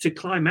to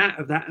climb out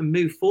of that and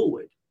move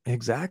forward.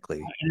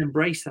 Exactly. And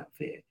embrace that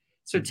fear.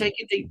 So take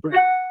a deep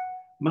breath.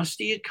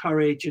 Muster your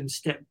courage and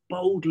step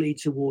boldly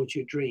towards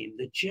your dream.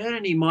 The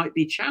journey might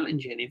be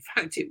challenging. In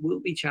fact, it will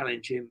be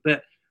challenging,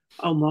 but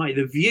oh my,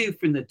 the view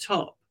from the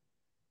top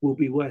will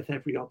be worth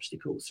every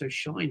obstacle. So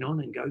shine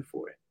on and go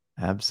for it.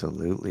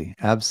 Absolutely.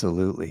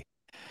 Absolutely.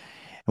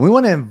 And we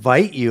want to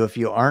invite you, if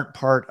you aren't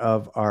part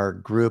of our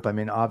group. I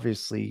mean,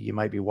 obviously, you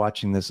might be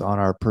watching this on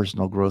our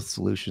Personal Growth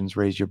Solutions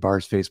Raise Your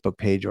Bars Facebook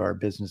page, or our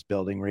Business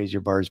Building Raise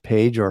Your Bars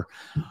page, or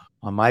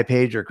on my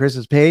page or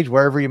Chris's page,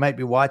 wherever you might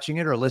be watching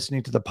it or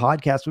listening to the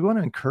podcast. We want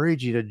to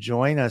encourage you to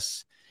join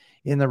us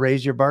in the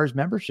Raise Your Bars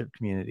membership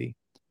community.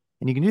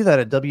 And you can do that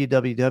at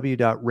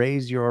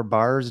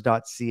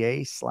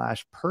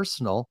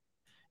www.raiseyourbars.ca/personal.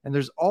 And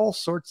there's all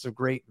sorts of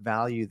great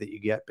value that you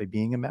get by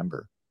being a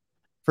member.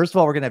 First of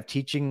all, we're going to have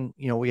teaching.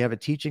 We have a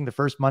teaching the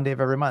first Monday of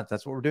every month.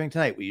 That's what we're doing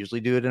tonight. We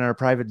usually do it in our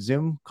private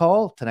Zoom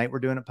call. Tonight, we're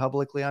doing it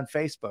publicly on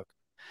Facebook.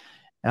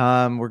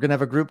 We're going to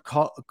have a group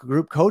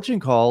coaching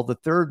call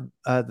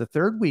the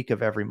third week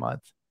of every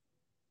month,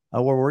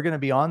 where we're going to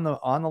be on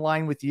the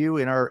line with you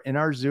in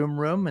our Zoom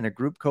room in a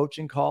group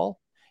coaching call.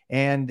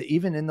 And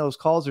even in those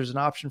calls, there's an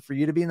option for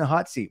you to be in the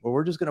hot seat, where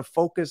we're just going to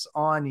focus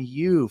on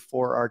you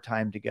for our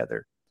time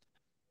together.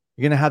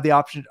 You're going to have the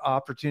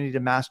opportunity to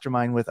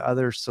mastermind with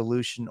other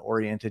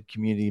solution-oriented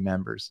community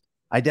members.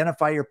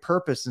 Identify your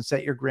purpose and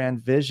set your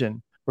grand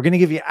vision. We're going to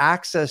give you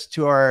access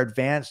to our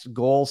advanced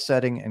goal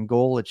setting and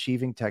goal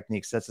achieving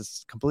techniques. That's a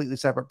completely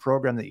separate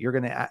program that you're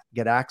going to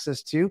get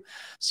access to,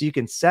 so you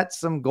can set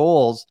some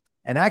goals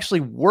and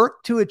actually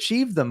work to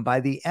achieve them by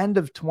the end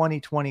of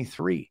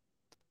 2023.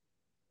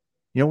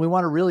 We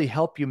want to really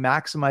help you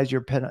maximize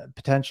your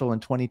potential in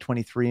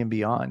 2023 and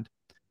beyond.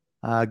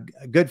 A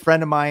good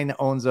friend of mine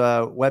owns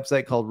a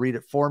website called Read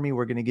It For Me.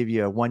 We're going to give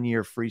you a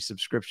 1-year free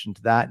subscription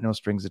to that. No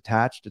strings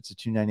attached. It's a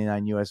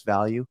 $2.99 US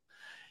value.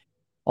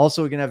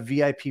 Also, we're going to have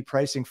VIP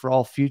pricing for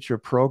all future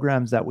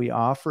programs that we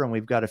offer, and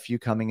we've got a few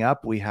coming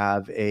up. We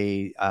have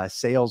a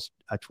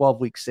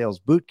 12-week sales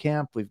boot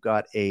camp. We've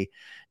got a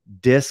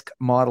DISC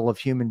model of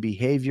human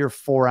behavior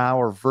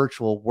 4-hour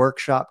virtual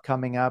workshop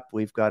coming up.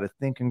 We've got a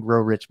Think and Grow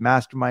Rich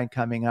mastermind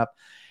coming up,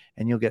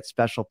 and you'll get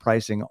special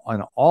pricing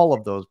on all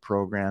of those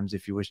programs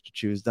if you wish to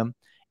choose them.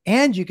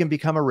 And you can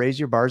become a Raise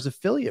Your Bars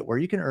affiliate, where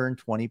you can earn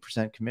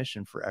 20%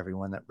 commission for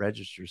everyone that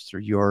registers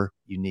through your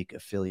unique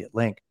affiliate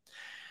link.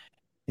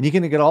 And you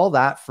can get all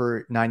that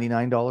for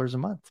 $99 a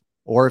month.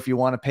 Or if you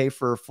want to pay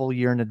for a full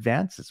year in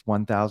advance, it's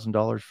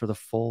 $1,000 for the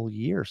full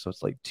year. So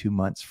it's like 2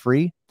 months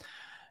free.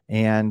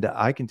 And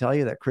I can tell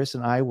you that Chris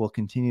and I will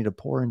continue to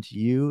pour into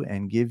you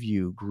and give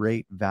you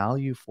great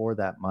value for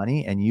that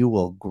money, and you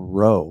will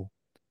grow.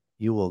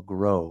 You will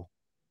grow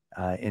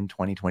in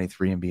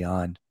 2023 and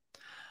beyond.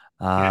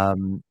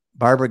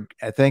 Barbara,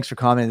 thanks for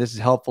commenting. This is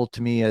helpful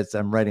to me as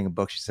I'm writing a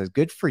book. She says,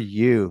 good for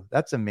you.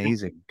 That's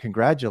amazing.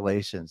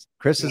 Congratulations.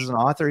 Chris is an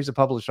author. He's a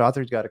published author.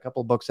 He's got a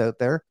couple of books out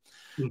there.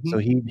 Mm-hmm. So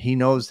he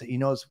knows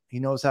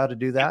how to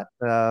do that.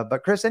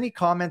 But Chris, any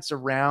comments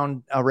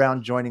around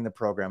joining the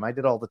program? I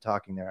did all the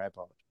talking there. I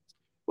apologize.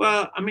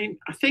 Well, I mean,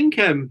 I think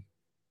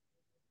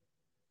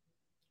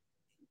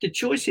the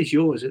choice is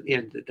yours at the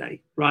end of the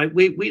day, right?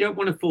 We don't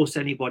want to force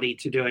anybody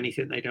to do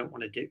anything they don't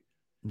want to do.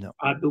 No.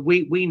 But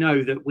we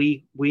know that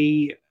we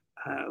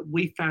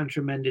found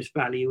tremendous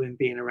value in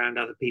being around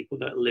other people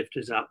that lift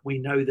us up. We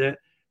know that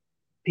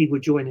people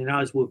joining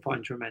us will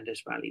find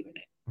tremendous value in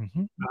it,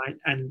 mm-hmm. right?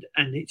 And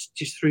it's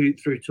just through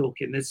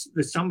talking.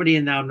 There's somebody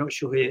in there, I'm not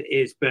sure who it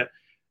is, but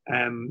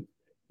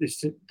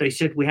they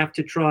said we have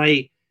to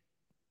try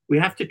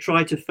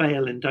to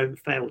fail and don't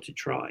fail to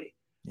try.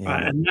 Yeah,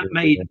 right? And that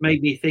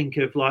made me think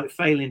of like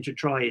failing to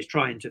try is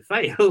trying to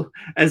fail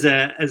as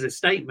a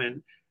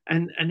statement.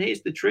 And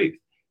here's the truth: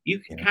 you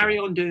can carry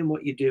on doing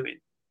what you're doing.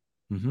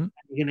 Mm-hmm.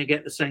 You're going to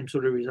get the same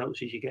sort of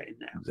results as you're getting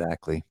now.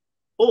 Exactly.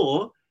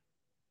 Or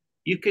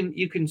you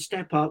can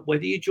step up,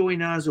 whether you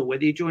join us or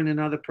whether you join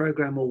another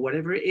program or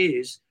whatever it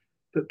is,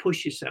 but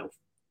push yourself.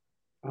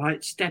 All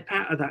right, step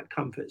out of that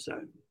comfort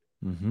zone.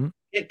 Mm-hmm.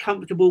 Get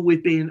comfortable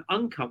with being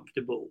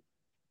uncomfortable.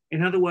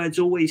 In other words,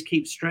 always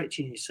keep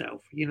stretching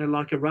yourself,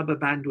 like a rubber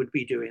band would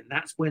be doing.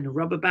 That's when a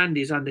rubber band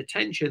is under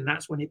tension,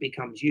 that's when it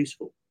becomes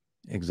useful.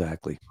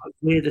 Exactly.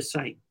 We're the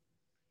same.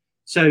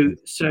 So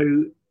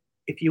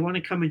if you want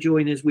to come and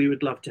join us, we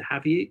would love to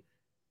have you.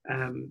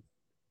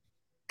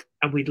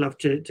 And we'd love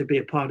to be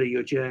a part of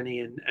your journey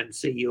and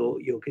see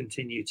your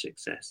continued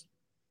success.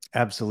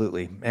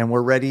 Absolutely. And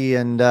we're ready,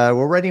 and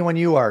we're ready when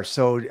you are.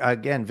 So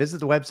again, visit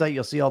the website.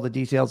 You'll see all the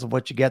details of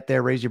what you get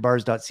there,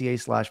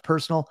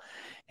 raiseyourbars.ca/personal.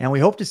 And we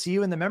hope to see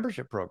you in the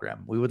membership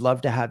program. We would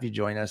love to have you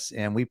join us.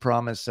 And we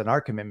promise, and our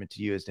commitment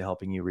to you is to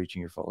helping you reaching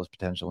your fullest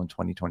potential in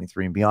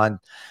 2023 and beyond.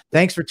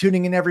 Thanks for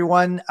tuning in,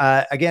 everyone.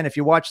 Again, if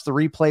you watch the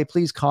replay,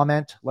 please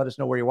comment. Let us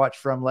know where you watch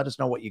from. Let us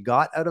know what you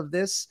got out of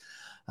this.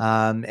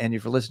 And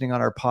if you're listening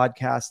on our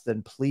podcast,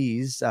 then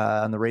please,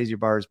 on the Raise Your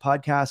Bars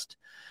podcast,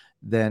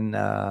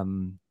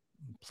 then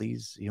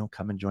please,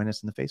 come and join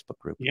us in the Facebook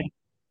group. Yeah.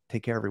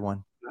 Take care,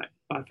 everyone. All right.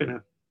 Bye for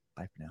now.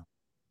 Bye for now.